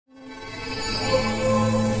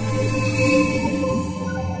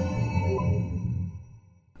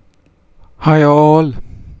Hi all,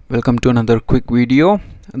 welcome to another quick video.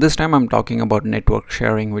 This time I'm talking about network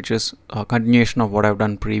sharing, which is a continuation of what I've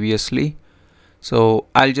done previously. So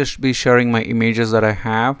I'll just be sharing my images that I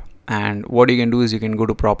have, and what you can do is you can go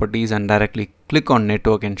to properties and directly click on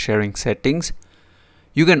network and sharing settings.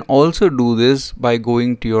 You can also do this by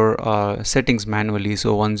going to your settings manually.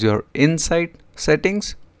 So once you're inside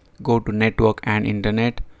settings, go to network and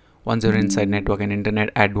internet. Once you're inside network and internet,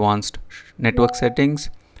 advanced network settings,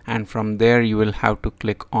 and from there you will have to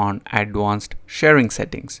click on advanced sharing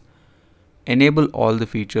settings. Enable all the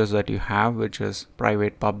features that you have, which is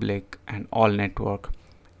private, public, and all network.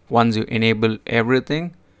 Once you enable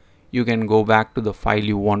everything, you can go back to the file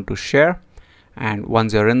you want to share, and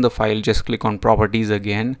once you're in the file, just click on properties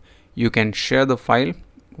again. You can share the file.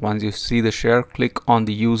 Once you see the share, click on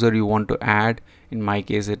the user you want to add. In my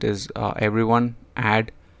case it is everyone,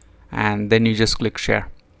 add, and then you just click share.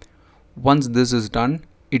 Once this is done,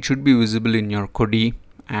 it should be visible in your Kodi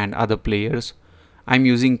and other players. I'm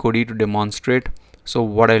using Kodi to demonstrate, so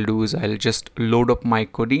what I'll do is I'll just load up my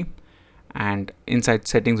Kodi, and inside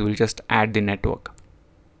settings we'll just add the network.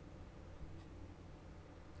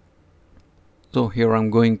 So here I'm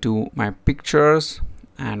going to my pictures,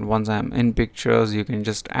 and once I'm in pictures, you can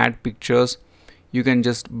just add pictures. You can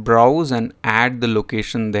just browse and add the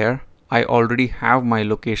location there. I already have my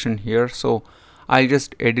location here, so I'll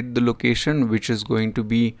just edit the location, which is going to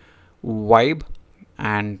be vibe,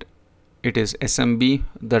 and it is SMB,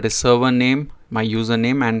 that is server name, my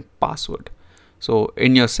username, and password. So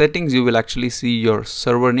in your settings you will actually see your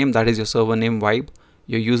server name, that is your server name vibe.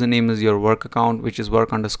 Your username is your work account, which is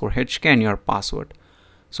work_hk, and your password.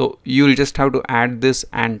 So you'll just have to add this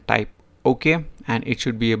and type OK, and it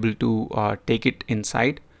should be able to take it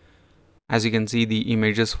inside. As you can see, the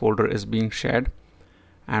images folder is being shared,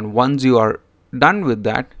 and once you are done with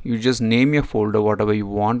that, you just name your folder whatever you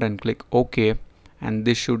want and click OK, and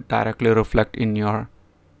this should directly reflect in your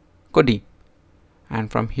Kodi. And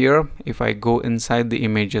from here, if I go inside the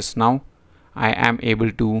images now, I am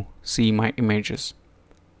able to see my images.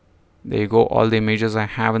 There you go, all the images I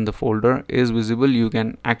have in the folder is visible. You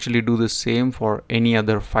can actually do the same for any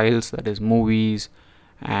other files, that is movies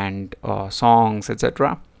and songs,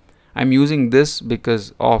 etc. I'm using this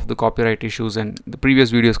because of the copyright issues, and the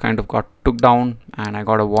previous videos kind of got took down and I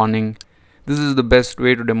got a warning. This is the best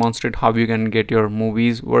way to demonstrate how you can get your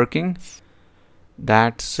movies working.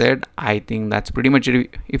 That said, I think that's pretty much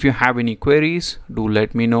it. If you have any queries, do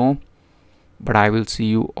let me know, but I will see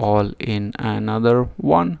you all in another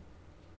one.